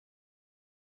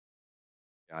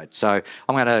So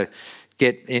I'm going to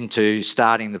get into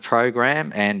starting the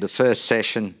program, and the first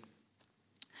session,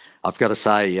 I've got to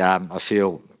say, I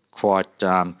feel quite,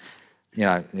 chuffed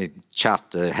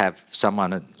to have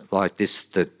someone like this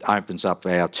that opens up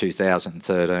our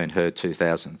 2013, her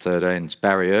 2013. It's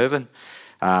Barry Irvin.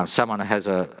 Someone who has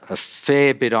a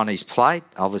fair bit on his plate.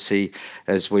 Obviously,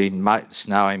 as we most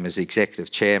know him as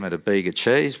Executive Chairman of Bega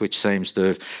Cheese, which seems to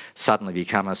have suddenly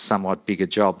become a somewhat bigger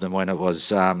job than when it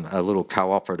was a little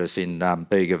cooperative in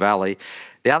Bega Valley.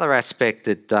 The other aspect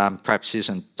that perhaps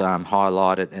isn't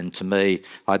highlighted, and to me,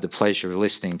 I had the pleasure of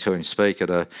listening to him speak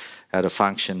at a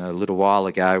function a little while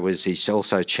ago, was he's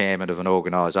also chairman of an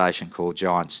organisation called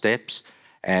Giant Steps.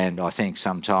 And I think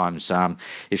sometimes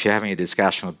if you're having a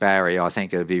discussion with Barry, I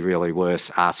think it'd be really worth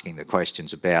asking the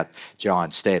questions about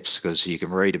Giant Steps, because you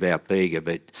can read about Bega,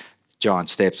 but Giant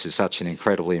Steps is such an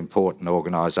incredibly important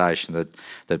organisation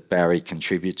that Barry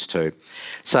contributes to.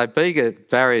 So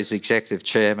Barry is Executive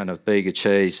Chairman of Bega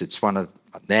Cheese. It's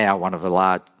now one of the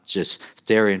largest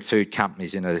dairy and food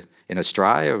companies in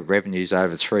Australia. Revenues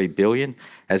over $3 billion.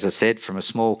 As I said, from a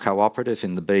small cooperative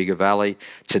in the Bega Valley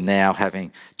to now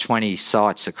having 20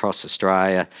 sites across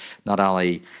Australia, not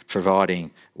only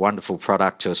providing wonderful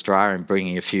product to Australia and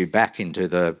bringing a few back into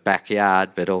the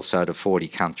backyard, but also to 40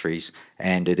 countries,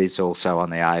 and it is also on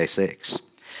the ASX.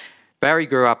 Barry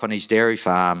grew up on his dairy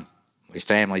farm, his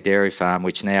family dairy farm,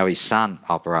 which now his son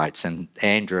operates, and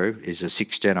Andrew is a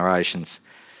sixth-generation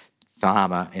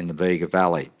farmer in the Bega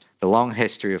Valley. The long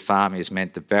history of farming has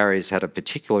meant that Barry has had a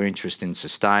particular interest in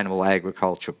sustainable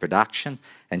agricultural production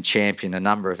and championed a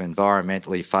number of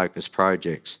environmentally focused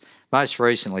projects. Most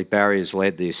recently, Barry has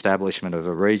led the establishment of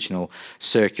a regional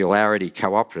circularity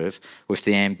cooperative with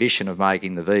the ambition of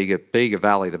making the Bega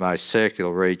Valley the most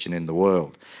circular region in the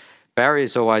world. Barry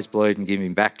has always believed in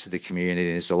giving back to the community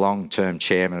and is a long-term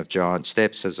chairman of Giant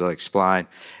Steps, as I explained,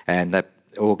 and that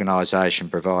organisation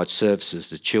provides services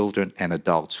to children and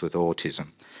adults with autism.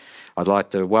 I'd like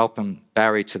to welcome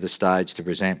Barry to the stage to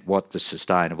present what does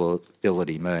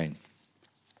sustainability mean.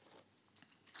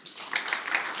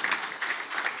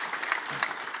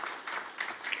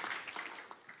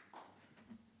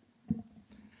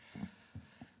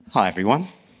 Hi everyone,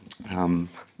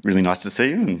 really nice to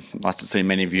see you, and nice to see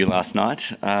many of you last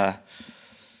night.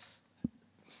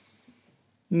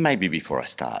 Maybe before I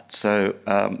start,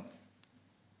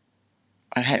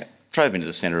 I drove into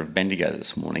the centre of Bendigo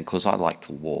this morning because I like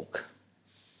to walk.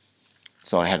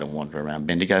 So I had a wander around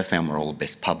Bendigo, found where all the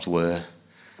best pubs were,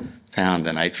 found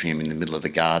an atrium in the middle of the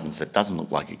gardens that doesn't look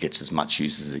like it gets as much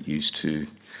use as it used to.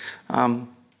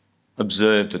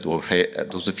 Observed that there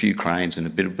was a few cranes and a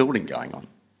bit of building going on.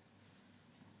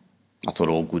 I thought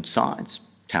all good signs.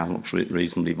 Town looks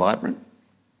reasonably vibrant.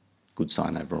 Good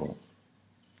sign overall.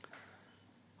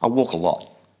 I walk a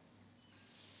lot.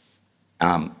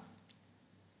 I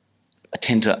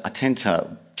tend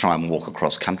to try and walk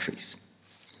across countries.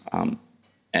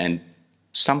 And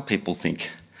some people think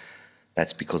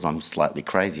that's because I'm slightly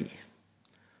crazy,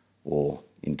 or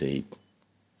indeed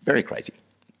very crazy.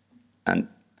 But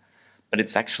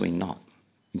it's actually not.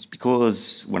 It's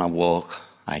because when I walk,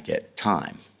 I get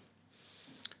time.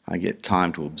 I get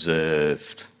time to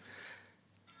observe,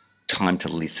 time to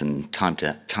listen, time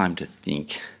to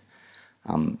think,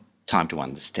 time to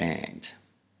understand.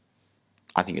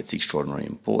 I think it's extraordinarily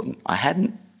important. I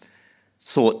hadn't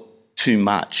thought too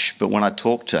much, but when I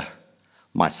talked to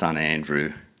my son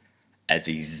Andrew as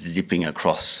he's zipping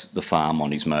across the farm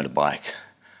on his motorbike,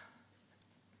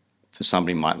 for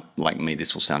somebody like me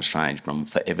this will sound strange, but I'm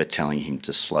forever telling him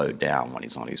to slow down when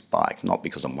he's on his bike, not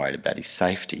because I'm worried about his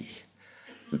safety,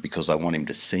 but because I want him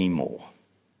to see more.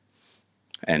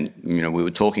 And we were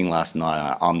talking last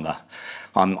night.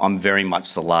 I'm very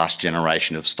much the last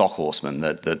generation of stock horsemen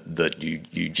that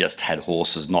you just had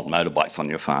horses, not motorbikes, on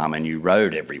your farm, and you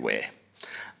rode everywhere.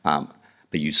 But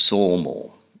you saw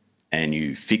more, and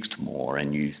you fixed more,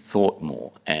 and you thought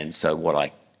more. And so what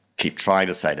I keep trying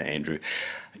to say to Andrew,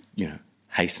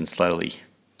 hasten slowly,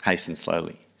 hasten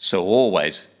slowly. So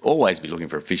always be looking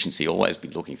for efficiency, always be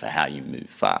looking for how you move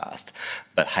fast,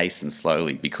 but hasten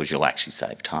slowly because you'll actually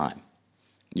save time.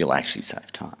 You'll actually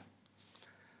save time.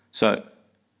 So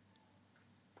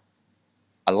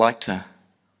I like to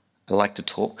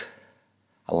talk,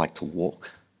 I like to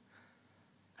walk,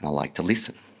 and I like to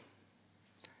listen.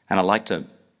 And I like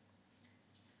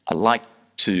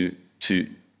to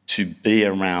be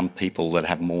around people that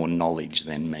have more knowledge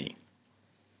than me.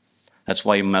 That's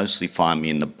why you mostly find me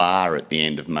in the bar at the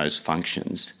end of most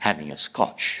functions having a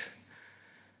scotch.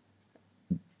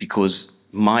 Because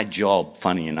my job,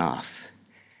 funny enough,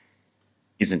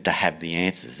 isn't to have the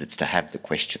answers, it's to have the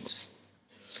questions.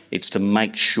 It's to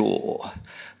make sure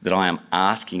that I am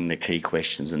asking the key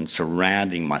questions and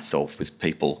surrounding myself with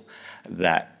people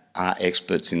that are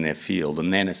experts in their field,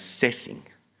 and then assessing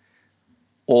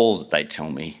all that they tell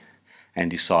me and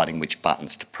deciding which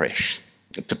buttons to press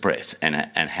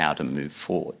and how to move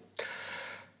forward.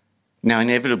 Now,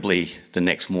 inevitably, the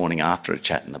next morning after a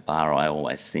chat in the bar, I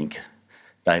always think,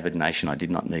 David Nation, I did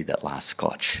not need that last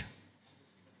scotch.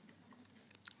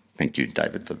 Thank you,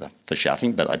 David, for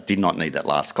shouting, but I did not need that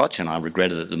last scotch, and I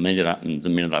regretted it the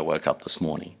minute I woke up this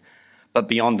morning. But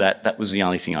beyond that, that was the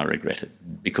only thing I regretted,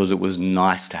 because it was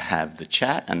nice to have the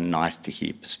chat and nice to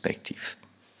hear perspective.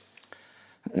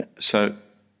 So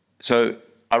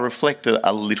I reflected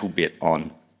a little bit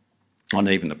on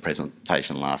even the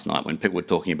presentation last night when people were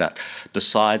talking about the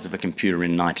size of a computer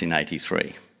in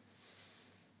 1983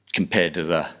 compared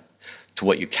to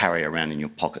what you carry around in your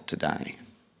pocket today.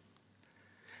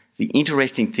 The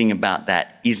interesting thing about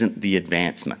that isn't the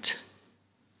advancement.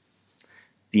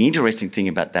 The interesting thing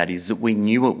about that is that we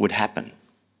knew it would happen.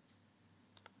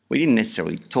 We didn't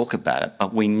necessarily talk about it,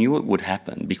 but we knew it would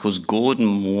happen because Gordon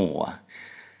Moore,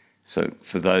 so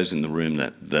for those in the room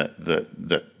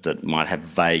that might have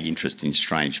vague interest in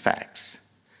strange facts,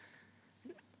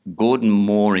 Gordon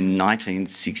Moore in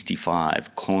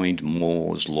 1965 coined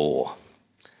Moore's Law,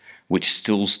 which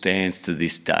still stands to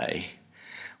this day,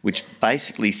 which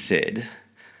basically said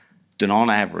that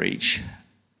on average,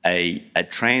 a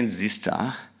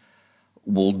transistor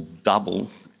will double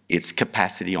its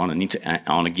capacity on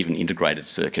a given integrated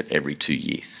circuit every 2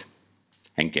 years.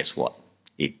 And guess what?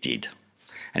 It did.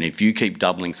 And if you keep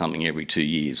doubling something every 2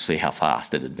 years, see how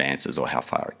fast it advances or how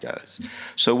far it goes.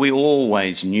 So we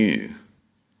always knew,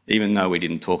 even though we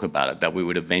didn't talk about it, that we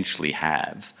would eventually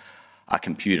have a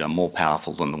computer more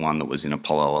powerful than the one that was in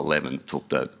Apollo 11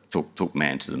 took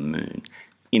man to the moon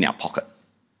in our pocket.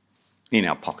 In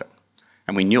our pocket.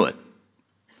 And we knew it.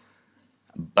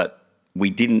 But we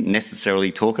didn't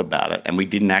necessarily talk about it, and we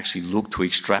didn't actually look to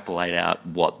extrapolate out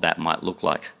what that might look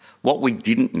like. What we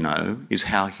didn't know is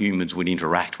how humans would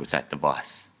interact with that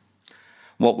device.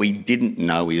 What we didn't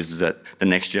know is that the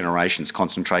next generation's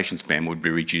concentration span would be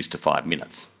reduced to 5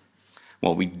 minutes.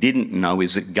 What we didn't know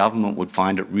is that government would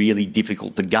find it really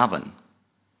difficult to govern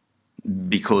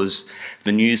because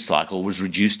the news cycle was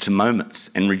reduced to moments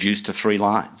and reduced to 3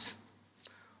 lines.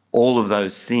 All of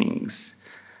those things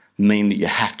mean that you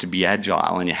have to be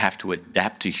agile and you have to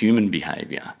adapt to human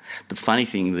behaviour. The funny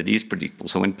thing that is predictable,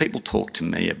 so when people talk to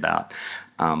me about,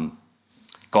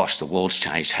 gosh, the world's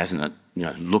changed, hasn't it? You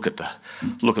know, look at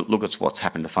what's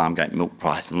happened to farmgate milk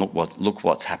price, and look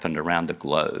what's happened around the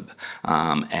globe,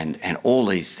 and all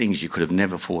these things you could have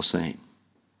never foreseen.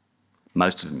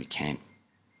 Most of them you can.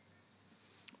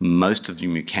 Most of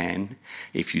them you can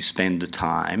if you spend the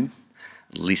time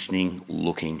listening,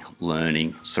 looking,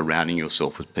 learning, surrounding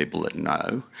yourself with people that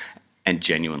know, and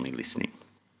genuinely listening.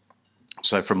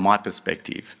 So from my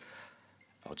perspective,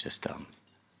 I'll just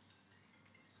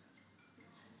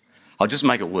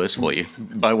make it worse for you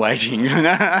by waiting.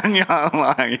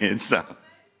 Like it's,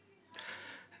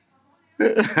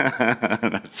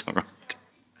 that's all right.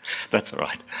 That's all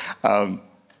right.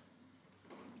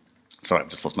 Sorry, I've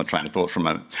just lost my train of thought for a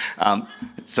moment.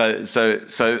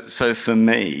 So for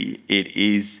me, it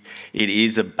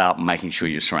is about making sure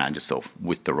you surround yourself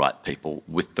with the right people,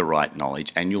 with the right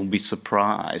knowledge, and you'll be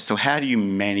surprised. So how do you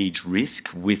manage risk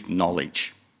with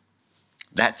knowledge?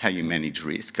 That's how you manage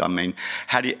risk. I mean,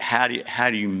 how do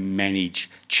you manage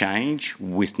change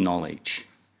with knowledge?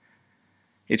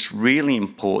 It's really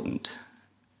important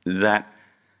that,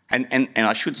 and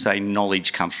I should say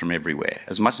knowledge comes from everywhere.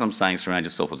 As much as I'm saying surround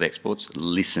yourself with experts,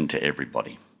 listen to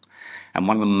everybody. And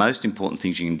one of the most important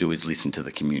things you can do is listen to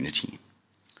the community.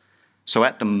 So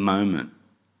at the moment,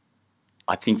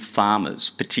 I think farmers,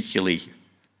 particularly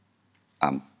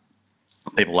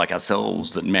people like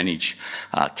ourselves that manage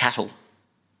cattle,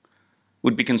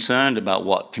 would be concerned about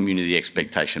what community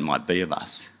expectation might be of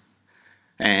us,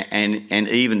 and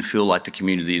even feel like the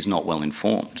community is not well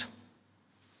informed.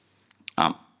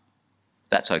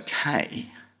 That's okay.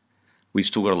 We've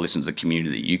still got to listen to the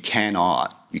community. You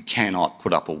cannot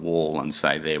put up a wall and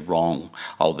say they're wrong,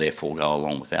 I'll therefore go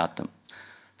along without them.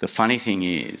 The funny thing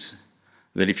is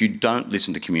that if you don't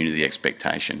listen to community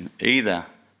expectation, either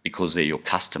because they're your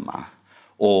customer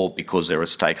or because they're a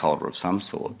stakeholder of some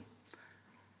sort,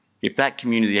 if that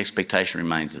community expectation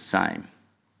remains the same,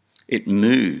 it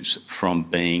moves from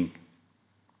being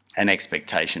an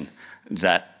expectation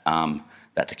that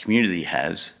the community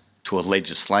has to a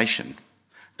legislation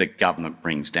that government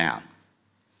brings down.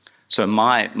 So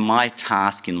my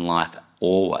task in life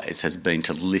always has been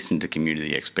to listen to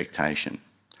community expectation,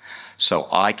 so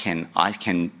I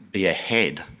can be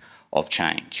ahead of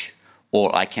change,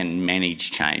 or I can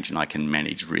manage change and I can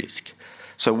manage risk.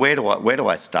 So where do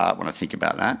I start when I think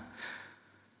about that?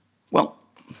 Well,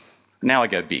 now I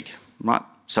go big, right?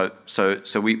 So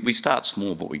we start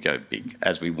small, but we go big.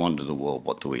 As we wander the world,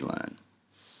 what do we learn?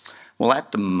 Well,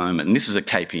 at the moment, and this is a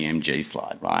KPMG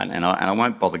slide, right? And I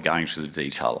won't bother going through the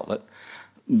detail of it,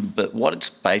 but what it's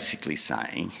basically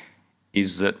saying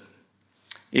is that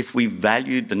if we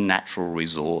valued the natural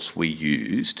resource we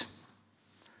used,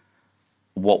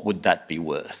 what would that be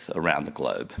worth around the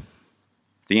globe?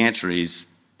 The answer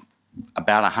is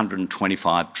about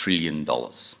 $125 trillion.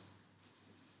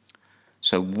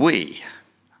 So we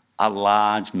are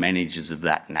large managers of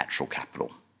that natural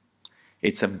capital.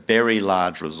 It's a very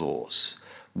large resource.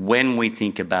 When we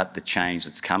think about the change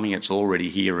that's coming, it's already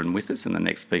here and with us, and the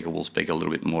next speaker will speak a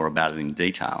little bit more about it in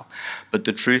detail. But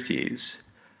the truth is,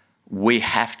 we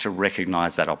have to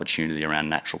recognise that opportunity around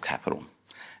natural capital.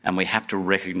 And we have to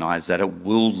recognise that it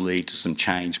will lead to some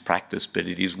change practice, but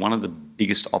it is one of the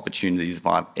biggest opportunities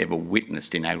I've ever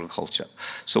witnessed in agriculture.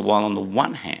 So while on the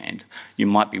one hand, you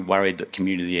might be worried that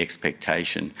community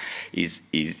expectation is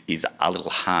a little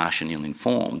harsh and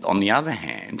ill-informed, on the other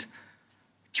hand,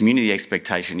 community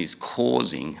expectation is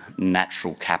causing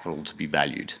natural capital to be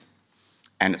valued.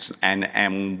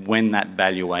 And when that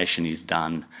valuation is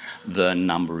done, the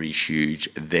number is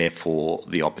huge, therefore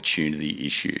the opportunity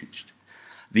is huge.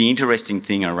 The interesting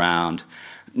thing around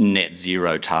net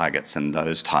zero targets and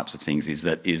those types of things is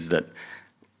that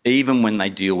even when they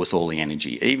deal with all the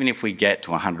energy, even if we get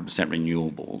to 100%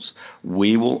 renewables,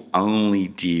 we will only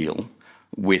deal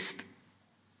with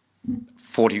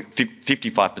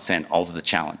 55% of the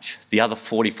challenge. The other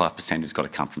 45% has got to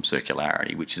come from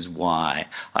circularity, which is why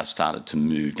I've started to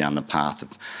move down the path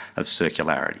of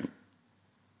circularity.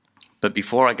 But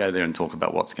before I go there and talk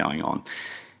about what's going on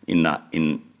in the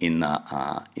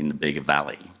Bega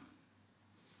Valley,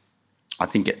 I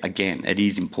think, again, it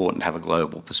is important to have a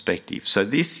global perspective. So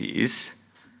this is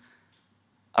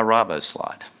a Rabo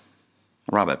slide,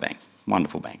 a Rabo bank,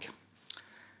 wonderful bank.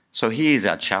 So here's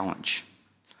our challenge.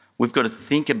 We've got to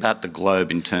think about the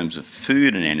globe in terms of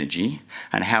food and energy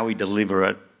and how we deliver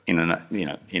it in an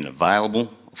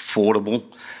available, affordable,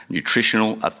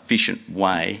 nutritional, efficient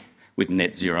way with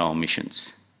net zero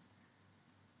emissions.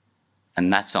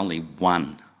 And that's only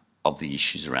one of the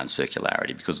issues around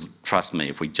circularity, because trust me,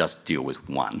 if we just deal with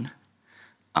one,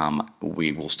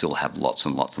 we will still have lots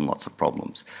and lots and lots of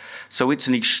problems. So it's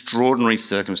an extraordinary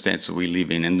circumstance that we live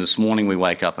in. And this morning we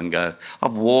wake up and go,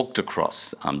 I've walked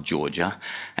across Georgia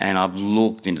and I've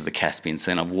looked into the Caspian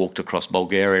Sea, and I've walked across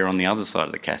Bulgaria on the other side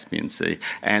of the Caspian Sea,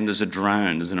 and there's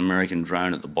an American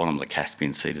drone at the bottom of the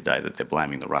Caspian Sea today that they're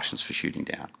blaming the Russians for shooting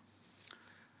down.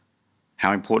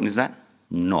 How important is that?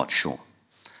 Not sure.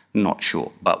 Not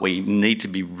sure. But we need to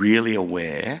be really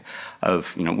aware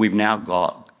of,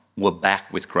 we're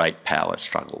back with great power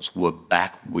struggles. We're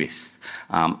back with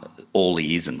all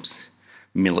the isms,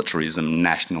 militarism,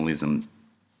 nationalism.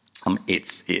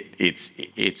 It's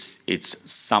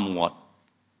somewhat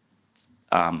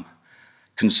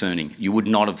concerning. You would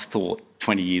not have thought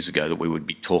 20 years ago that we would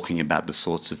be talking about the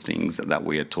sorts of things that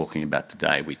we are talking about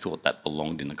today. We thought that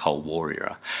belonged in the Cold War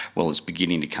era. Well, it's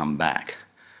beginning to come back.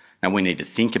 Now, we need to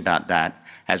think about that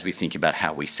as we think about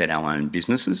how we set our own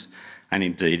businesses and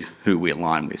indeed who we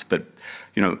align with. But,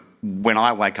 when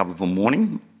I wake up in the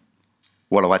morning,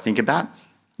 what do I think about?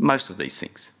 Most of these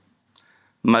things.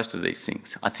 Most of these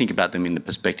things. I think about them in the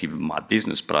perspective of my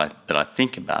business, but I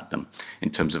think about them in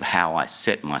terms of how I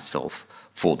set myself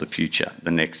for the future, the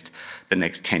next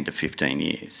 10 to 15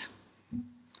 years.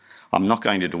 I'm not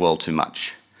going to dwell too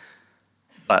much,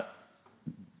 but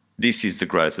this is the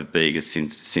growth of Bega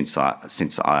since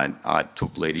I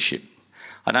took leadership.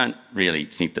 I don't really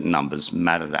think that numbers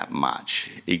matter that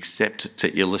much, except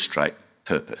to illustrate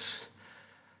purpose,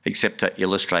 except to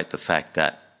illustrate the fact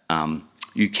that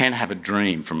you can have a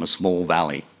dream from a small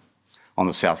valley on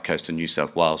the south coast of New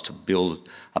South Wales to build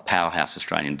a powerhouse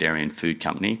Australian dairy and food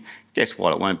company. Guess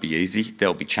what? It won't be easy.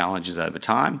 There'll be challenges over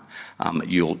time.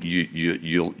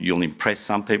 You'll impress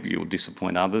some people, you'll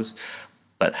disappoint others.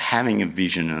 But having a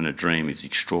vision and a dream is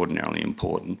extraordinarily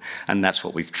important, and that's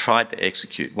what we've tried to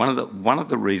execute. One of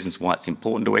the reasons why it's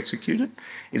important to execute it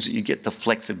is that you get the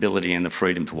flexibility and the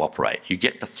freedom to operate. You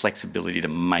get the flexibility to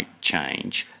make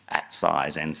change at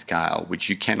size and scale, which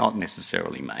you cannot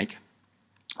necessarily make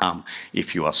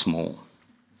if you are small.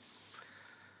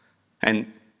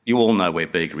 And you all know where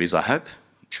Bega is, I hope.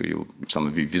 I'm sure some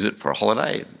of you visit for a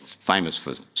holiday. It's famous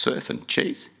for surf and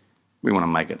cheese. We want to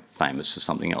make it famous for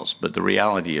something else. But the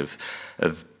reality of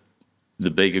the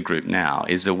Bega Group now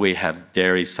is that we have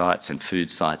dairy sites and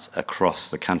food sites across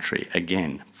the country,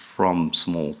 again, from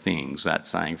small things. That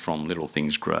saying, from little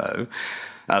things grow,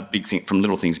 from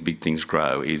little things, big things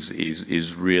grow,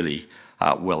 is really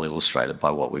well illustrated by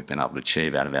what we've been able to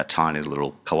achieve out of our tiny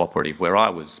little cooperative, where I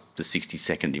was the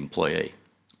 62nd employee.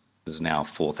 There's now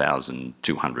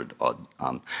 4,200 odd.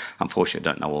 Unfortunately,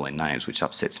 I don't know all their names, which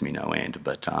upsets me no end,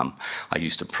 but I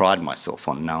used to pride myself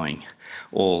on knowing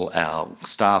all our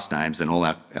staff's names and all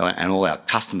our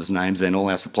customers' names and all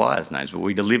our suppliers' names. But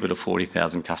we deliver to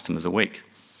 40,000 customers a week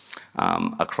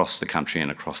across the country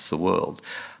and across the world,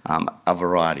 a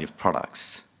variety of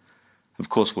products. Of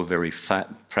course, we're very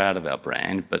proud of our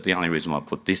brand, but the only reason why I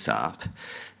put this up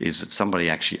is that somebody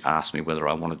actually asked me whether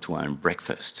I wanted to own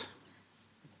breakfast.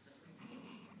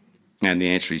 And the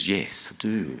answer is yes, I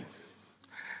do.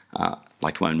 I'd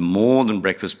like to own more than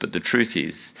breakfast, but the truth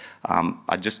is, I'm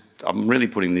really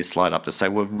putting this slide up to say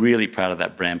we're really proud of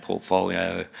that brand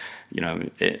portfolio. You know,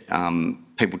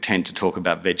 people tend to talk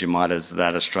about Vegemite as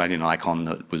that Australian icon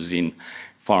that was in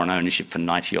foreign ownership for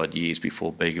 90 odd years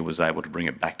before Bega was able to bring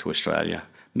it back to Australia.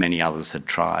 Many others had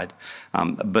tried.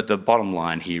 But the bottom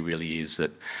line here really is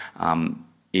that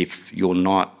if you're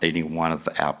not eating one of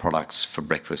our products for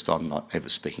breakfast, I'm not ever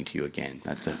speaking to you again.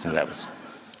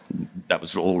 That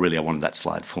was all really I wanted that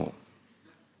slide for.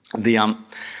 The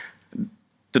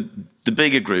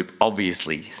Bega Group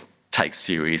obviously takes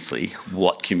seriously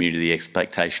what community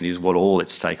expectation is, what all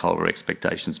its stakeholder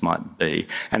expectations might be,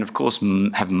 and of course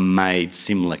have made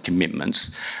similar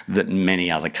commitments that many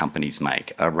other companies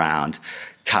make around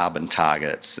carbon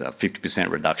targets,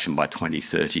 50% reduction by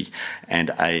 2030 and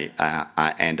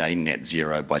a net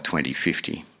zero by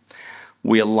 2050.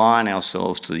 We align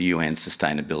ourselves to the UN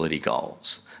sustainability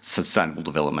goals, sustainable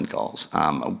development goals,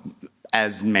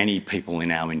 as many people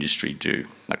in our industry do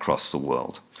across the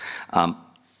world.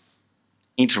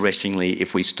 Interestingly,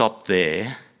 if we stop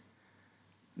there,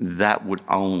 that would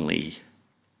only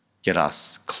get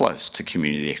us close to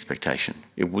community expectation.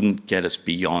 It wouldn't get us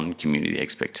beyond community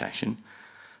expectation.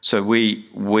 So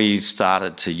we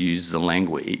started to use the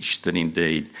language that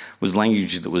indeed was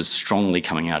language that was strongly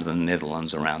coming out of the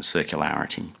Netherlands around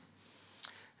circularity.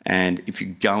 And if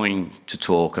you're going to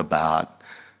talk about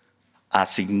a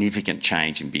significant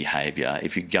change in behaviour,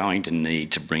 if you're going to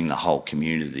need to bring the whole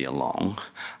community along,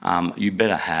 you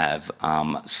better have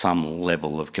some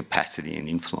level of capacity and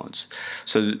influence.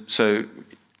 So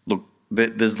look,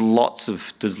 there's lots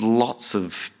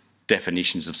of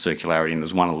definitions of circularity, and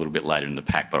there's one a little bit later in the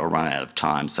pack, but I'll run out of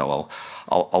time, so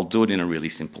I'll do it in a really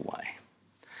simple way.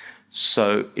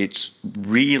 So it's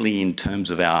really in terms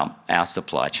of our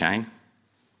supply chain.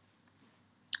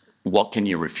 What can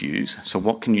you refuse? So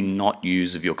what can you not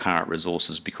use of your current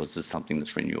resources because there's something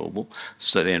that's renewable?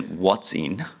 So then what's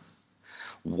in,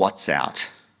 what's out,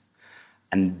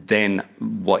 and then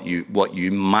what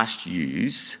you must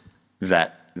use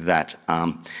that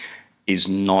is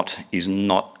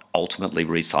not ultimately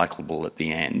recyclable at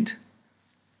the end.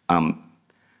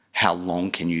 How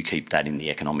long can you keep that in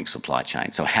the economic supply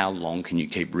chain? So how long can you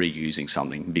keep reusing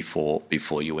something before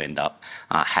you end up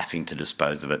having to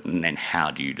dispose of it, and then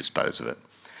how do you dispose of it?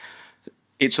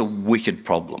 It's a wicked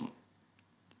problem.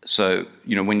 So,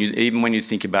 you know, even when you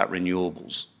think about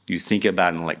renewables, you think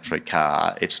about an electric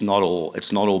car, it's not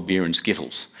all beer and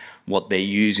Skittles. What they're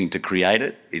using to create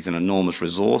it is an enormous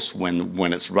resource.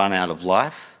 When it's run out of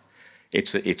life,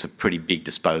 it's a pretty big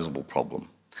disposable problem.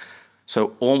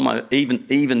 So almost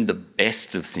even the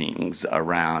best of things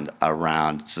around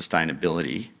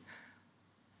sustainability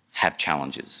have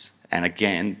challenges. And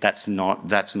again, that's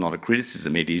not a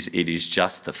criticism. It is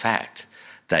just the fact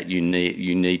that you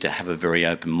need to have a very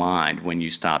open mind when you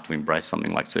start to embrace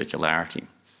something like circularity.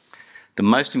 The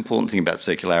most important thing about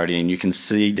circularity, and you can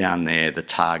see down there the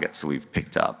targets that we've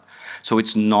picked up. So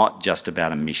it's not just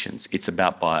about emissions, it's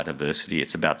about biodiversity,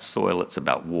 it's about soil, it's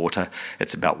about water,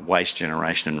 it's about waste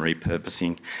generation and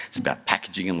repurposing, it's about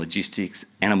packaging and logistics,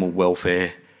 animal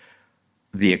welfare,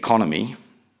 the economy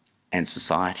and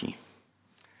society.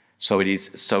 So it is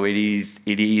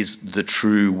the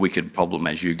true wicked problem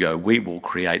as you go. We will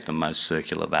create the most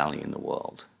circular valley in the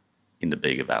world, in the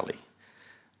Bega Valley.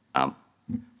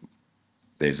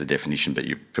 There's a definition, but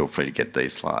you feel free to get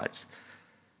these slides.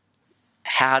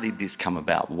 How did this come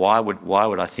about? Why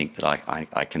would I think that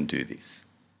I can do this?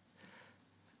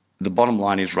 The bottom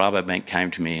line is Rabobank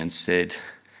came to me and said,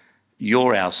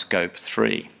 you're our scope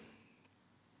 3.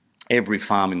 Every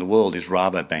farm in the world is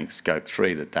Rabobank scope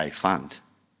 3 that they fund.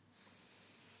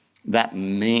 That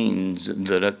means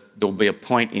that there'll be a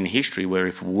point in history where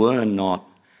if we're not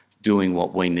doing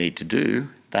what we need to do,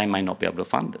 they may not be able to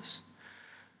fund us.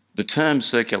 The term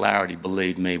circularity,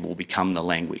 believe me, will become the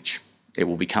language. It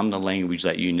will become the language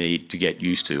that you need to get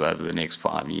used to over the next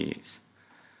 5 years.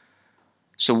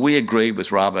 So we agreed with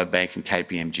Rabobank and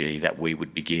KPMG that we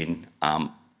would begin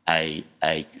a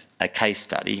case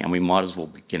study, and we might as well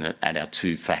begin it at our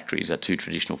two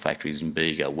traditional factories in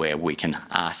Bega, where we can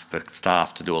ask the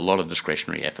staff to do a lot of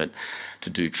discretionary effort, to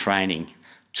do training,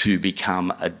 to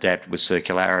become adept with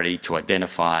circularity, to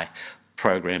identify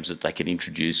programs that they can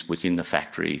introduce within the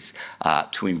factories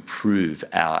to improve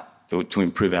our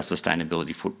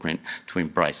sustainability footprint, to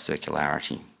embrace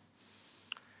circularity.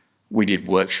 We did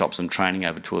workshops and training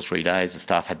over 2 or 3 days. The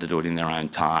staff had to do it in their own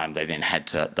time. They then had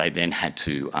to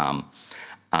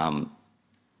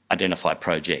identify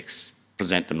projects,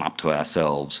 present them up to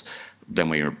ourselves. Then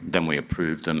we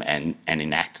approved them and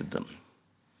enacted them.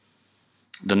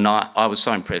 I was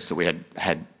so impressed that we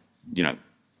had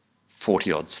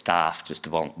 40-odd staff just to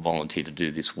volunteer to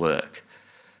do this work.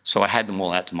 So I had them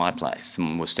all out to my place,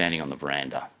 and we're standing on the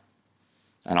veranda.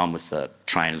 And I'm with the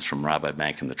trainers from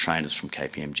Rabobank and the trainers from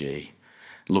KPMG,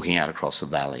 looking out across the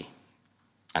valley.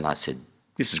 And I said,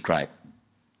 this is great.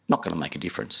 Not going to make a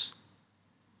difference,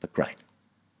 but great.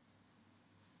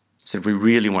 I said, if we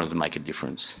really wanted to make a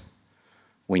difference,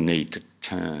 we need to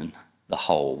turn the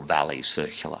whole valley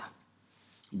circular.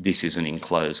 This is an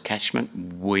enclosed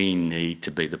catchment. We need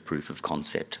to be the proof of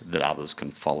concept that others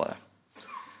can follow,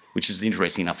 which is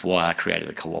interesting enough why I created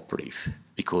a cooperative,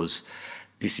 because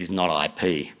this is not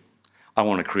IP. I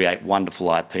want to create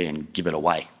wonderful IP and give it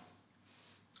away,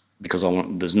 because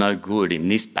there's no good in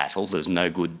this battle. There's no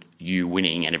good you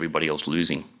winning and everybody else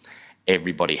losing.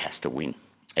 Everybody has to win.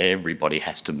 Everybody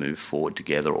has to move forward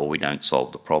together, or we don't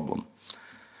solve the problem.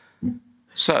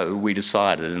 So we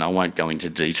decided, and I won't go into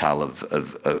detail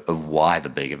of why the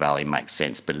Bega Valley makes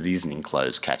sense, but it is an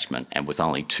enclosed catchment, and with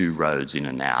only 2 roads in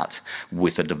and out,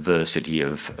 with a diversity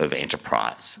of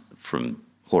enterprise, from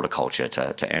horticulture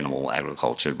to animal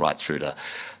agriculture, right through to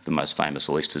the most famous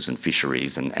oysters and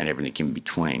fisheries and everything in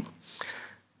between.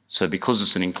 So because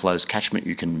it's an enclosed catchment,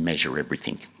 you can measure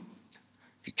everything.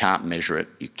 If you can't measure it,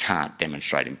 you can't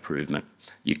demonstrate improvement.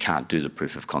 You can't do the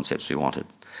proof of concepts we wanted.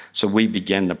 So we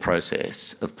began the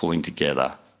process of pulling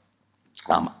together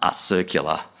a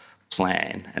circular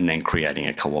plan and then creating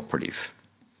a cooperative.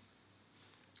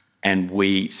 And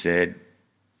we said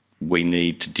we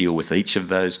need to deal with each of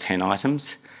those 10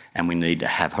 items, and we need to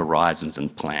have horizons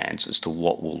and plans as to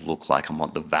what will look like and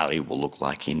what the valley will look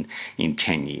like in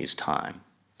 10 years' time.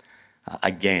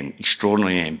 Again,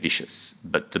 extraordinarily ambitious,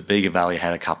 but the Bega Valley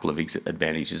had a couple of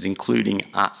advantages, including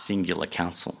a singular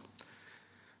council.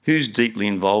 Who's deeply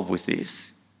involved with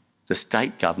this? The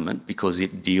state government, because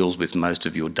it deals with most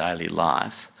of your daily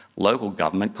life. Local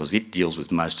government, because it deals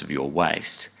with most of your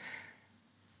waste.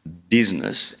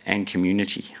 Business and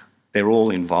community. They're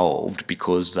all involved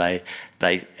because and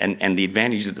the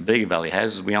advantage that the Bega Valley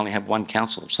has is we only have one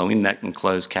council. So in that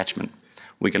enclosed catchment,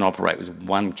 we can operate with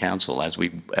one council as we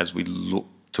look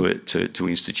to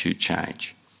institute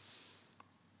change.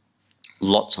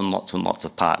 Lots and lots and lots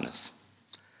of partners.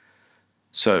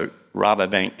 So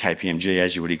Rabobank, KPMG,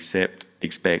 as you would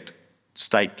expect,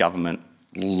 state government,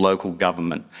 local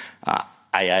government,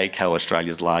 AACO,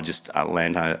 Australia's largest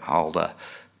landholder,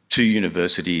 2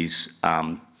 universities,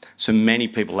 so many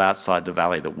people outside the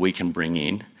valley that we can bring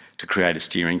in to create a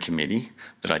steering committee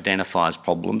that identifies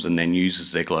problems and then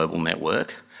uses their global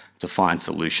network to find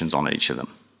solutions on each of them.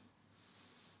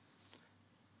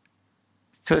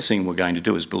 First thing we're going to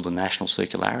do is build a national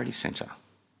circularity centre.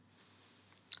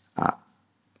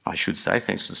 I should say,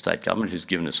 thanks to the state government, who's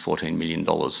given us $14 million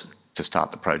to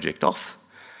start the project off,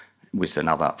 with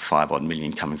another 5-odd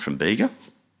million coming from Bega.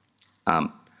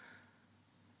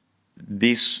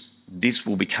 This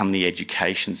will become the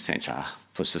education centre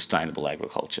for sustainable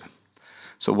agriculture.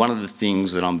 So one of the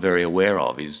things that I'm very aware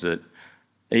of is that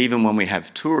even when we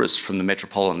have tourists from the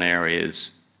metropolitan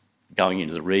areas going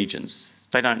into the regions,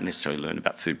 they don't necessarily learn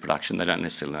about food production, they don't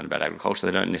necessarily learn about agriculture,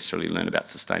 they don't necessarily learn about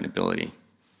sustainability.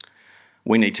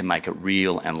 We need to make it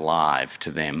real and live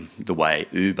to them, the way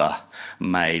Uber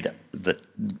made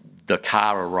the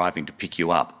car arriving to pick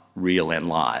you up real and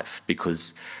live,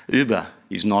 because Uber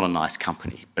is not a nice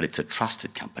company, but it's a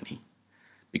trusted company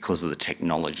because of the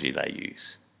technology they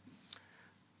use.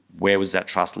 Where was that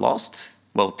trust lost?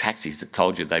 Well, taxis that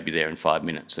told you they'd be there in 5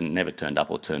 minutes and never turned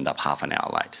up, or turned up half an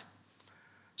hour late.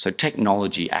 So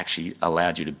technology actually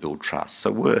allowed you to build trust.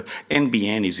 So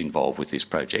NBN is involved with this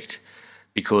project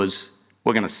because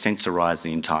we're going to sensorise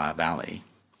the entire valley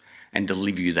and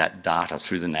deliver you that data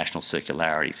through the National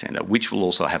Circularity Centre, which will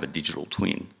also have a digital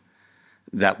twin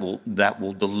that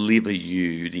will deliver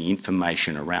you the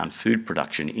information around food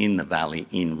production in the valley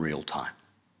in real time.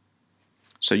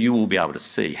 So you will be able to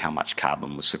see how much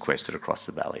carbon was sequestered across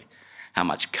the valley, how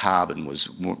much carbon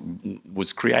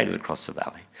was created across the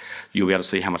valley. You'll be able to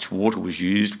see how much water was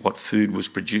used, what food was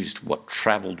produced, what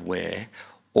travelled where,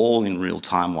 all in real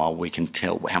time, while we can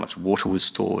tell how much water was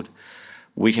stored.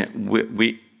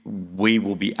 We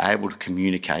will be able to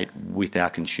communicate with our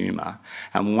consumer,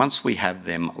 and once we have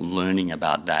them learning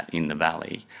about that in the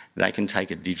valley, they can take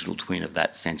a digital twin of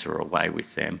that centre away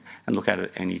with them and look at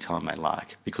it any time they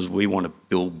like, because we want to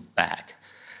build back.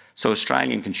 So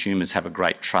Australian consumers have a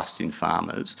great trust in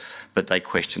farmers, but they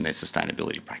question their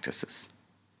sustainability practices.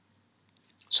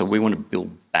 So we want to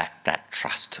build back that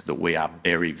trust that we are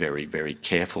very, very, very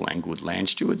careful and good land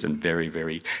stewards and very,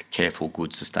 very careful,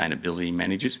 good sustainability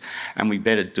managers. And we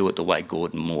better do it the way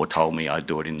Gordon Moore told me I'd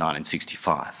do it in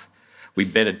 1965. We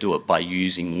better do it by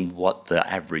using what the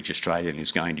average Australian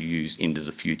is going to use into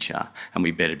the future, and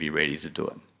we better be ready to do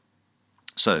it.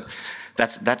 So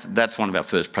that's one of our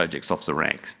first projects off the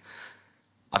ranks.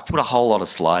 I've put a whole lot of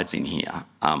slides in here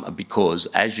because,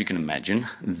 as you can imagine,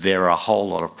 there are a whole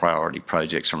lot of priority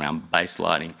projects around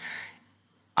baselighting.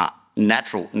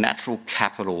 Natural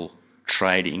capital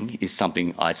trading is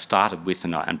something I started with,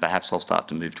 and perhaps I'll start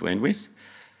to move to end with.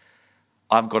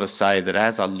 I've got to say that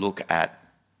as I look at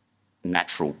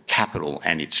natural capital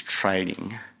and its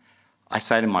trading, I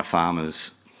say to my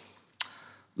farmers,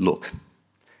 look,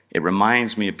 it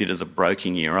reminds me a bit of the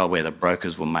broking era where the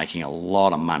brokers were making a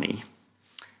lot of money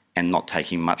and not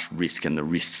taking much risk, and the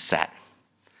risk sat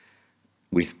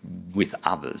with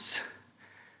others.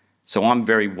 So I'm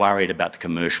very worried about the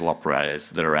commercial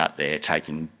operators that are out there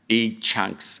taking big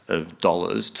chunks of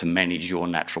dollars to manage your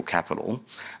natural capital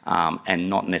and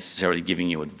not necessarily giving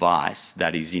you advice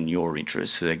that is in your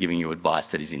interest. So they're giving you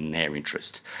advice that is in their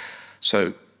interest.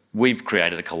 So we've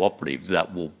created a cooperative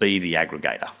that will be the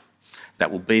aggregator,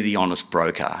 that will be the honest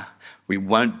broker. We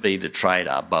won't be the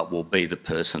trader, but we'll be the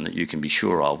person that you can be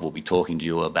sure of. We'll be talking to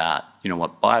you about, you know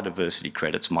what, biodiversity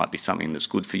credits might be something that's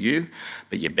good for you,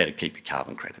 but you better keep your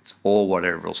carbon credits, or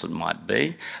whatever else it might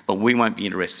be. But we won't be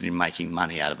interested in making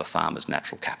money out of a farmer's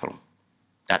natural capital.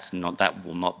 That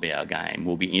will not be our game.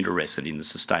 We'll be interested in the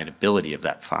sustainability of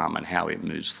that farm and how it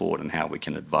moves forward and how we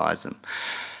can advise them.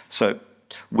 So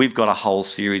we've got a whole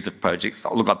series of projects.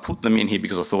 Look, I put them in here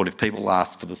because I thought if people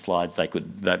asked for the slides, they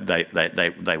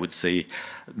would see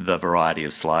the variety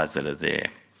of slides that are there.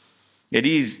 It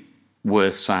is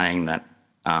worth saying that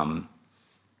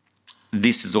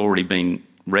this has already been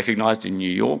recognised in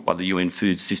New York by the UN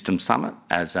Food Systems Summit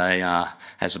as a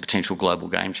potential global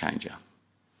game changer.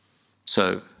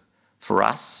 So for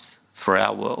us, for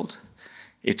our world,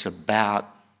 it's about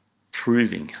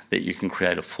proving that you can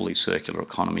create a fully circular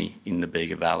economy in the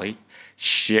Bega Valley,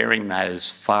 sharing those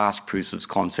fast proofs of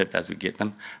concept as we get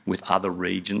them with other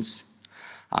regions,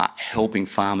 helping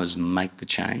farmers make the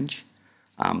change,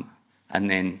 and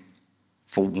then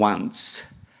for once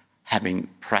having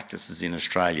practices in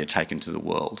Australia taken to the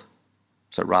world.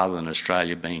 So rather than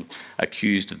Australia being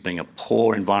accused of being a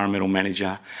poor environmental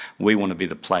manager, we want to be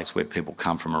the place where people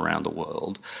come from around the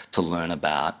world to learn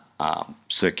about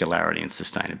circularity and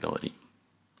sustainability.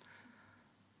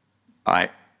 I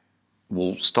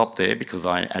will stop there because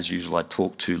as usual, I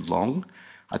talk too long.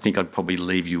 I think I'd probably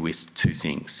leave you with two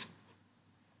things.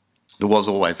 There was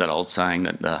always that old saying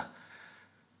that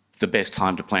the best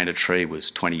time to plant a tree was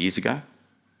 20 years ago.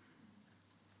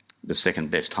 The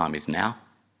second best time is now.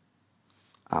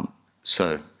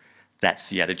 So that's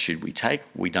the attitude we take.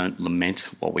 We don't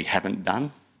lament what we haven't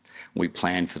done. We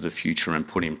plan for the future and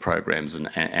put in programs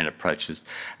and approaches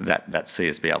that see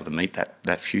us be able to meet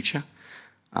that future.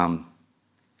 And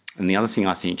the other thing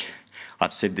I think, I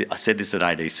said this at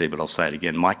ADC, but I'll say it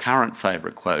again. My current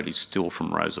favourite quote is still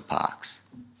from Rosa Parks,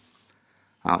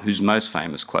 whose most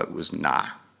famous quote was "nah,"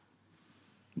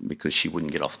 because she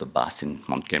wouldn't get off the bus in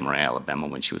Montgomery, Alabama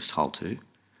when she was told to.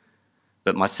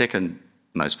 But my second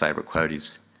most favourite quote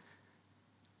is,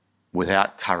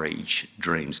 "Without courage,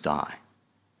 dreams die."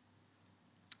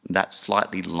 That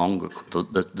slightly longer,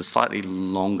 the slightly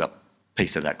longer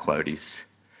piece of that quote is,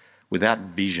 "Without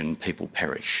vision, people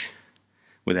perish.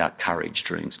 Without courage,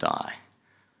 dreams die."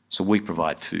 So we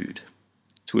provide food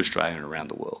to Australia and around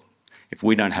the world. If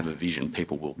we don't have a vision,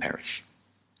 people will perish.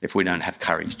 If we don't have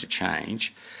courage to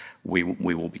change, we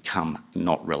will become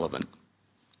not relevant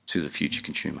to the future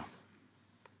consumer.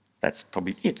 That's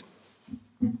probably it.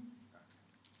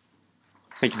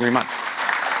 Thank you very much.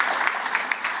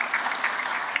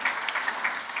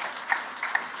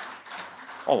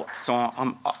 Oh, so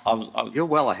You're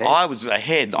well ahead. I was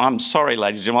ahead. I'm sorry,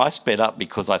 ladies and gentlemen. I sped up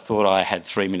because I thought I had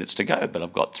 3 minutes to go, but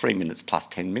I've got 3 minutes plus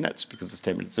 10 minutes because it's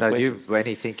 10 minutes of So do questions. you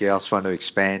anything else want to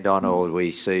expand on, or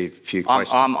we see a few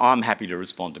questions? I'm happy to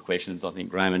respond to questions, I think,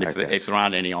 Graham, and Okay. if there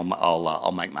aren't any,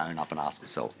 I'll make my own up and ask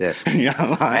myself. Yeah.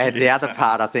 And the other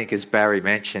part, I think, as Barry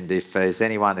mentioned, if there's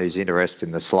anyone who's interested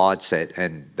in the slide set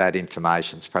and that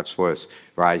information's perhaps worth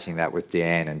raising that with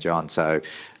Deanne and John, so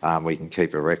we can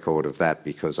keep a record of that,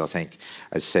 because I think,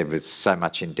 as I said, with so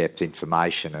much in-depth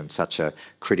information and such a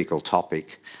critical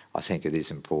topic, I think it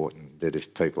is important that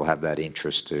if people have that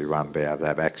interest to be able to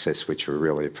have access, which we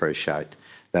really appreciate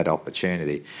that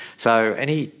opportunity. So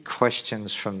any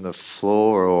questions from the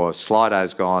floor, or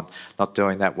Slido's gone, not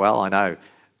doing that well? I know.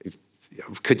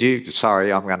 Could you,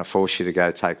 sorry, I'm going to force you to go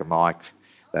take a mic.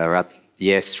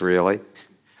 Yes, really.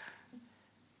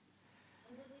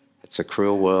 It's a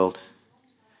cruel world.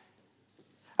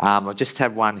 I just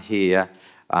have one here.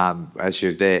 As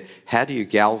you're there, how do you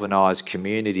galvanise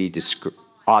community?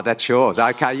 Oh, that's yours.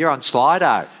 Okay, you're on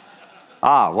Slido.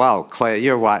 Oh, well, Claire,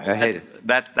 you're way ahead.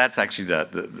 That's actually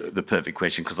the perfect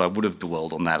question, because I would have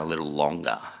dwelled on that a little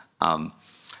longer.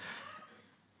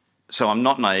 So I'm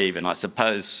not naive, and I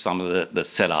suppose some of the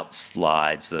setup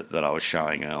slides that I was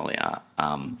showing earlier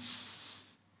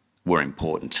were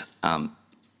important.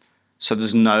 So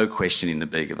there's no question in the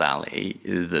Bega Valley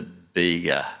that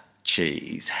Bega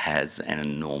Cheese has an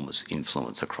enormous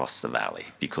influence across the valley,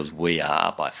 because we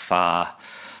are by far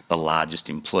the largest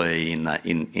employer in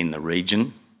the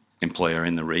region,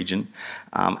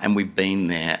 and we've been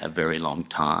there a very long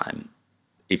time.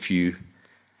 If you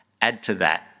add to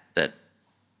that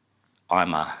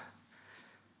I'm a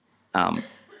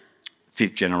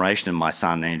fifth generation, and my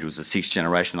son Andrew is a sixth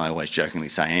generation. I always jokingly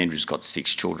say Andrew's got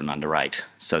 6 children under 8,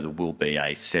 so there will be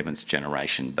a 7th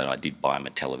generation, but I did buy him a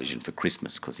television for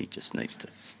Christmas because he just needs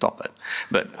to stop it.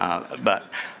 But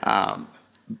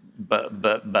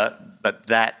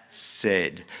that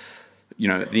said, you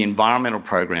know, the environmental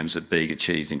programs that Bega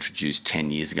Cheese introduced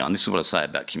 10 years ago, and this is what I say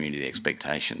about community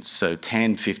expectations. So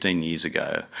 10, 15 years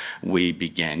ago, we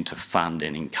began to fund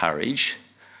and encourage,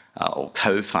 or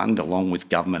co-fund along with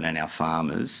government and our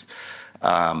farmers,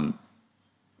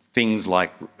 things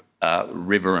like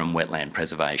river and wetland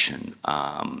preservation,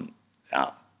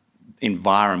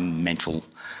 environmental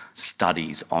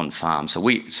studies on farms. So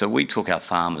we took our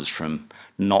farmers from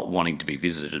not wanting to be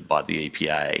visited by the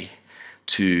EPA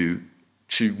to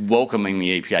welcoming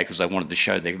the EPA because they wanted to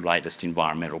show their latest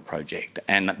environmental project,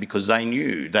 and because they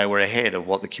knew they were ahead of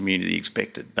what the community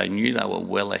expected. They knew they were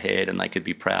well ahead and they could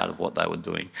be proud of what they were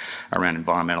doing around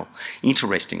environmental.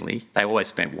 Interestingly, they always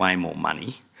spent way more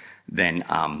money than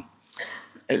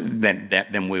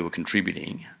we were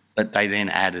contributing, but they then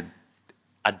added,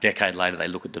 a decade later, they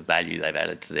look at the value they've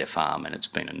added to their farm, and it's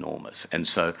been enormous. And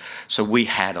so we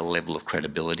had a level of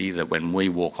credibility that when we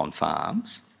walk on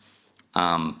farms,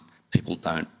 people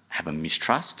don't have a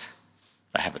mistrust.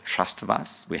 They have a trust of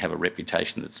us. We have a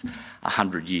reputation that's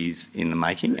 100 years in the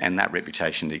making, and that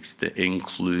reputation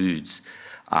includes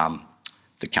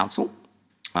the council,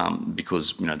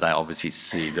 because they obviously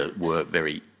see that we're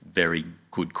very, very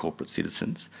good corporate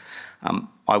citizens.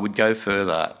 I would go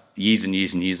further. Years and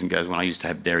years and years ago, when I used to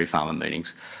have dairy farmer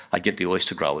meetings, I'd get the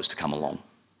oyster growers to come along,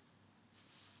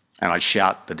 and I'd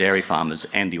shout the dairy farmers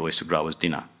and the oyster growers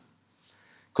dinner.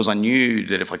 Because I knew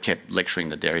that if I kept lecturing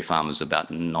the dairy farmers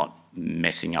about not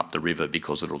messing up the river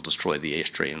because it'll destroy the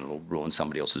estuary and it'll ruin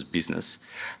somebody else's business,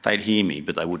 they'd hear me,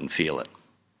 but they wouldn't feel it.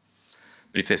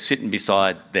 But if they're sitting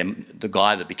beside them, the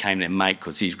guy that became their mate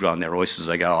because he's grown their oysters,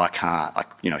 they go, I can't,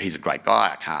 he's a great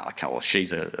guy, I can't, or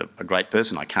she's a great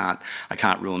person, I can't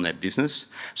ruin their business.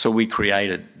 So we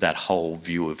created that whole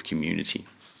view of community.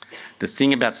 The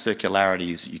thing about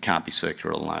circularity is you can't be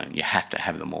circular alone, you have to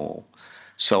have them all.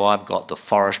 So I've got the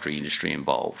forestry industry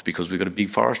involved because we've got a big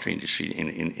forestry industry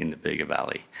in the Bega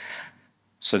Valley.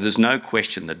 So there's no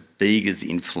question that Bega's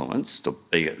influence, the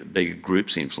Bega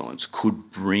Group's influence, could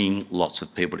bring lots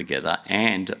of people together,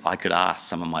 and I could ask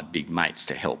some of my big mates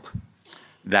to help.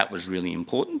 That was really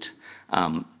important,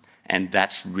 and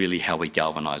that's really how we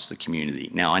galvanise the community.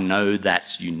 Now, I know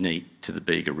that's unique to the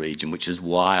Bega region, which is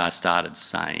why I started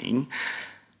saying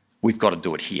we've got to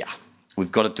do it here.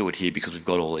 We've got to do it here because we've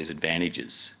got all these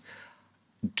advantages.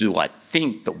 Do I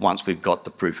think that once we've got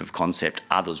the proof of concept,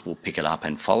 others will pick it up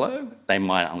and follow? They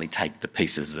might only take the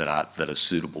pieces that are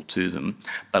suitable to them.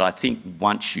 But I think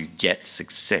once you get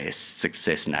success,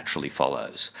 success naturally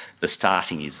follows. The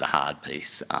starting is the hard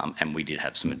piece, and we did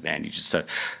have some advantages.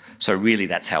 So really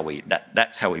that's how we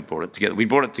brought it together. We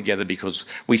brought it together because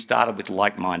we started with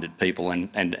like-minded people,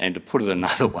 and to put it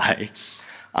another way,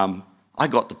 I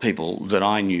got the people that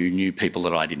I knew people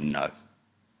that I didn't know,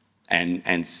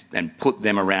 and put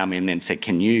them around me, and then said,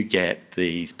 "Can you get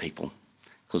these people?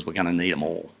 Because we're going to need them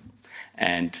all."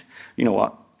 And you know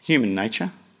what? Human nature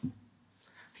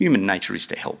is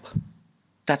to help.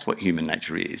 That's what human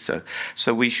nature is.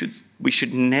 So we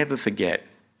should never forget.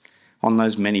 On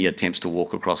those many attempts to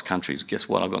walk across countries, guess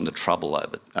what? I've got into trouble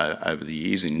over the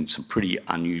years in some pretty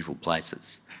unusual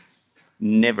places.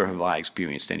 Never have I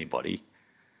experienced anybody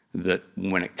that,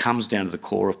 when it comes down to the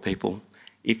core of people,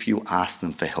 if you ask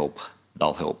them for help,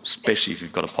 they'll help, especially if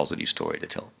you've got a positive story to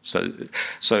tell. So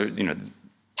you know,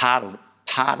 part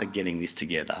of getting this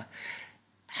together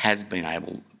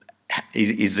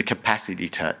is the capacity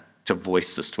to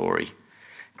voice the story,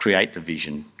 create the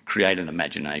vision, create an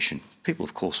imagination. People,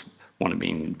 of course, want to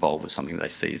be involved with something they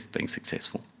see as being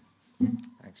successful.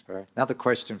 Thanks, Barry. Another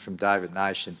question from David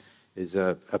Nation is,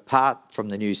 apart from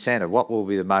the new centre, what will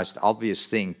be the most obvious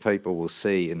thing people will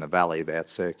see in the Valley about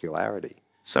circularity?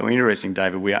 So interesting,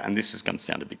 David. We are, and this is going to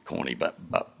sound a bit corny, but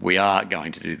we are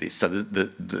going to do this. So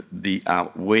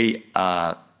we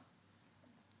are.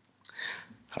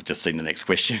 I've just seen the next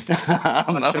question.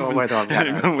 I'm not sure whether I'm going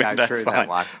to go through that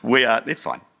one. It's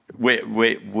fine.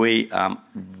 We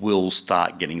will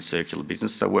start getting circular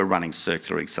business. So we're running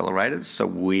circular accelerators. So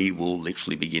we will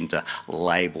literally begin to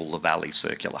label the valley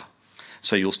circular.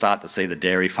 So you'll start to see the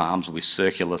dairy farms with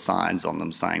circular signs on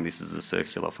them saying this is a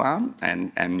circular farm,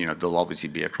 and you know, there'll obviously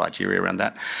be a criteria around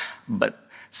that. But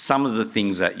some of the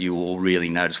things that you will really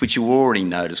notice, which you already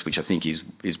notice, which I think is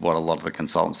what a lot of the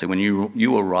consultants see, when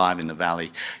you arrive in the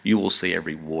valley, you will see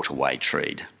every waterway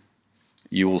treed.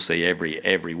 You will see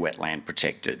every wetland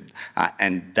protected,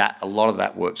 and that a lot of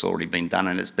that work's already been done,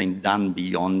 and it's been done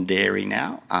beyond dairy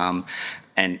now.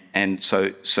 And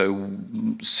so as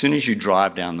soon as you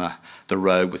drive down the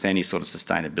road with any sort of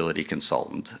sustainability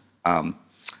consultant,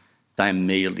 they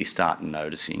immediately start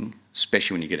noticing,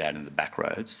 especially when you get out into the back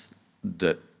roads,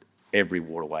 that every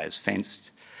waterway is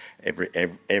fenced,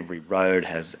 every road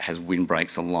has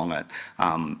windbreaks along it,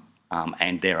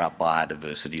 and there are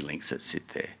biodiversity links that sit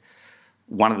there.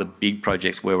 One of the big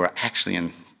projects where we're actually,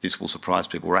 and this will surprise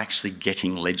people, we're actually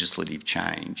getting legislative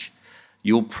change.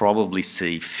 You'll probably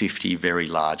see 50 very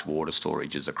large water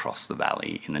storages across the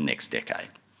valley in the next decade.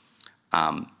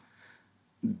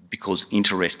 Because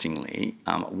interestingly,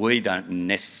 we don't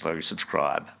necessarily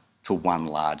subscribe to one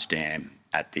large dam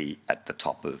at the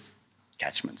top of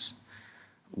catchments.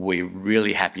 We're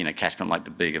really happy in a catchment like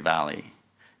the Bega Valley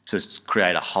to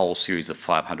create a whole series of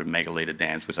 500 megalitre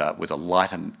dams with a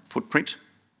lighter footprint,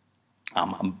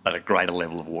 but a greater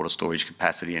level of water storage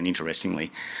capacity. And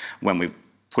interestingly, when we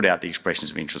put out the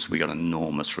expressions of interest, we got an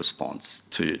enormous response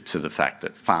to the fact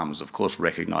that farmers, of course,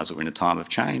 recognise that we're in a time of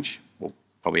change. We'll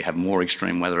probably have more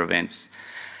extreme weather events.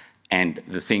 And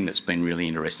the thing that's been really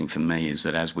interesting for me is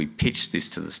that as we pitched this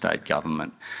to the state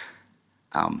government,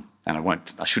 and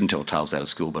I shouldn't tell tales out of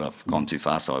school, but I've gone too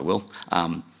far, so I will.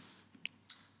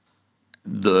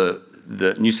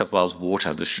 The New South Wales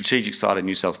Water, the strategic side of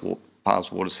New South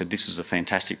Wales Water said this is a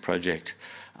fantastic project.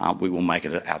 We will make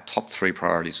it our top 3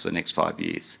 priorities for the next 5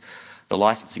 years. The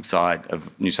licensing side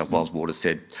of New South Wales Water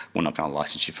said we're not going to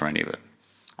license you for any of it.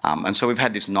 And so we've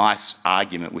had this nice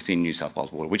argument within New South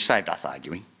Wales Water, which saved us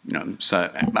arguing, you know.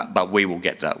 So, but we will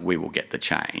get the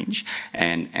change,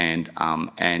 and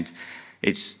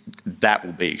that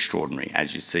will be extraordinary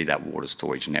as you see that water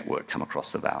storage network come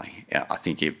across the valley. I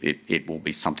think it will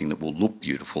be something that will look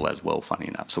beautiful as well, funny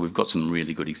enough. So we've got some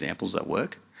really good examples that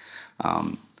work.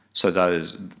 So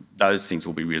those things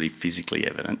will be really physically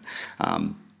evident.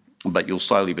 But you'll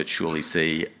slowly but surely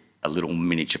see a little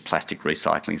miniature plastic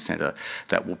recycling centre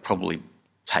that will probably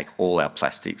take all our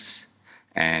plastics,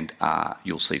 and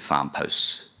you'll see farm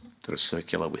posts that are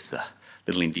circular with the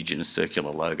little Indigenous circular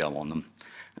logo on them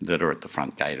that are at the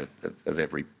front gate of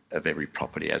every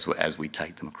property as we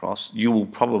take them across. You will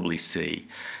probably see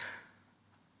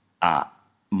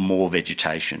more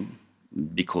vegetation,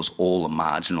 because all the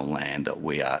marginal land that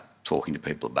we are talking to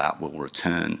people about will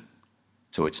return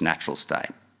to its natural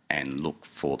state and look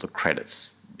for the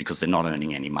credits, because they're not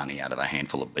earning any money out of a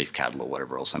handful of beef cattle or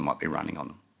whatever else they might be running on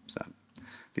them. So,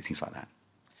 do things like that.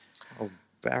 Well,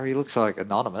 Barry, looks like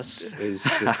Anonymous is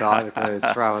decided to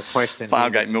throw a question.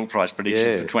 Farmgate milk price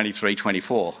predictions for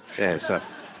 23-24. Yeah, so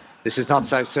this is not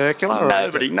so circular? Or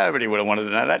nobody would have wanted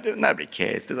to know that. Nobody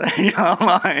cares, do they? You know,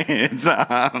 like,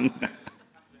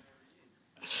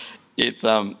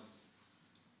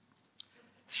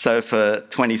 so for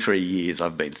 23 years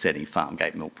I've been setting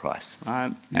farmgate milk price,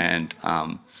 right? And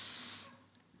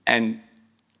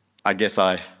I guess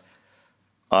I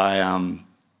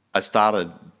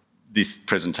started this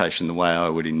presentation the way I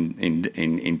would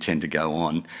intend to go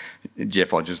on.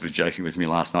 Jeff, I just was joking with me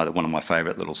last night that one of my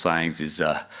favourite little sayings is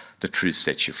the truth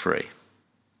sets you free.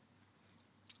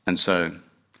 And so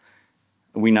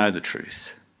we know the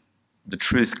truth. The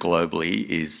truth globally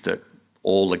is that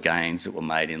all the gains that were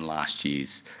made in last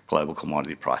year's global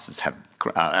commodity prices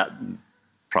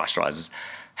price rises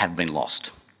have been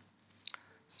lost.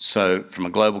 So from a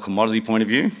global commodity point of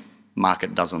view,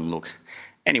 market doesn't look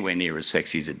anywhere near as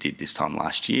sexy as it did this time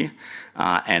last year,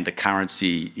 and the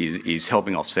currency is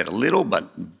helping offset a little,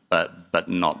 but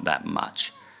not that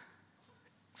much.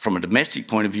 From a domestic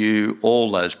point of view,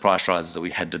 all those price rises that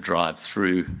we had to drive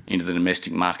through into the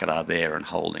domestic market are there and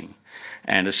holding.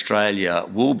 And Australia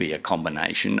will be a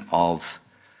combination of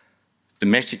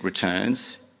domestic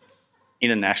returns,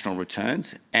 international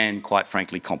returns, and quite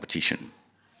frankly, competition.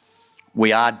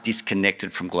 We are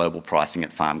disconnected from global pricing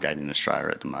at farmgate in Australia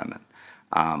at the moment.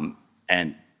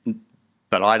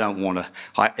 But I don't want to,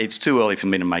 it's too early for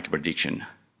me to make a prediction,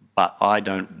 but I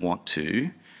don't want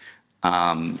to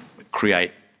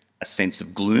create a sense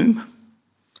of gloom.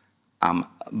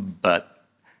 But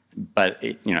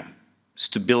it, you know,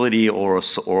 stability or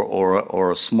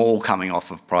a small coming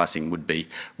off of pricing would be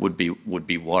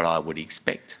what I would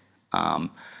expect.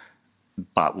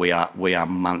 But we are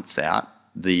months out.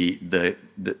 The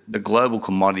global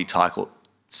commodity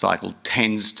cycle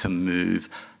tends to move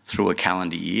through a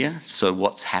calendar year. So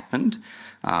what's happened?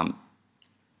 I'm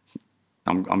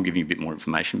giving you a bit more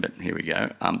information, but here we go.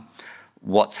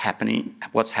 What's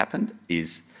happened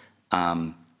is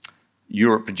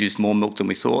Europe produced more milk than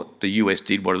we thought. The US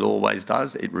did what it always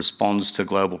does. It responds to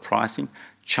global pricing.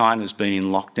 China's been in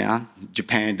lockdown.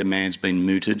 Japan demand's been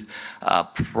mooted.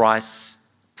 Price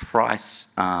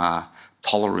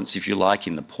tolerance, if you like,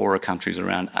 in the poorer countries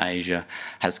around Asia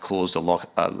has caused a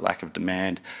lack of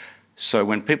demand. So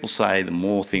when people say the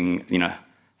more thing, you know,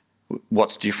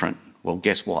 what's different? Well,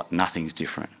 guess what? Nothing's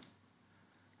different.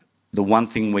 The one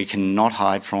thing we cannot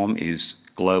hide from is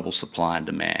global supply and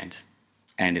demand.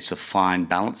 And it's a fine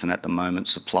balance, and at the moment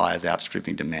supply is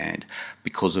outstripping demand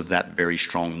because of that very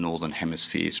strong Northern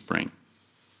Hemisphere spring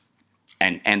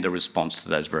and the response to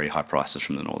those very high prices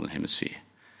from the Northern Hemisphere.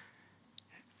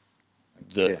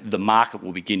 The market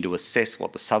will begin to assess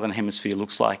what the Southern Hemisphere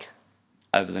looks like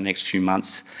over the next few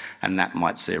months, and that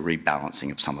might see a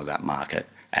rebalancing of some of that market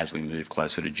as we move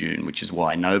closer to June, which is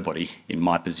why nobody in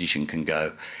my position can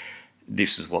go,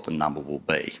 this is what the number will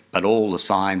be. But all the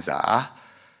signs are,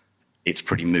 it's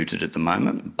pretty mooted at the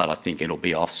moment, but I think it'll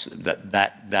be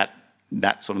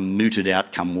that sort of mooted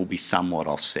outcome will be somewhat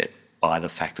offset by the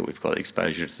fact that we've got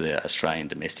exposure to the Australian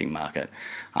domestic market,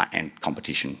 and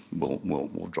competition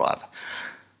will drive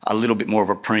a little bit more of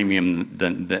a premium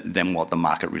than what the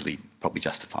market really probably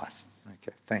justifies.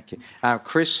 Okay, thank you.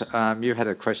 Chris, you had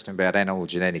a question about animal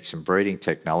genetics and breeding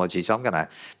technologies. I'm going to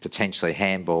potentially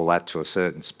handball that to a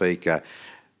certain speaker,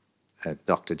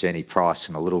 Dr. Jenny Price,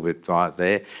 in a little bit right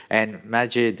there. And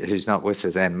Majid, who's not with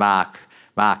us, and Mark,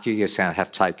 you're just going to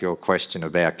have to take your question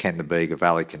about can the Bega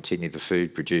Valley continue the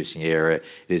food producing area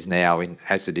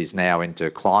as it is now into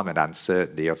climate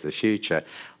uncertainty of the future.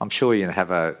 I'm sure you're going to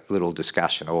have a little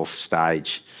discussion off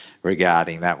stage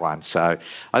regarding that one. So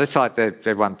I'd just like to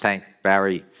everyone thank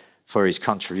Barry for his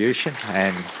contribution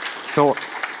and thought.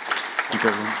 Thank you,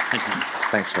 everyone. Thank you.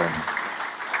 Thanks very much.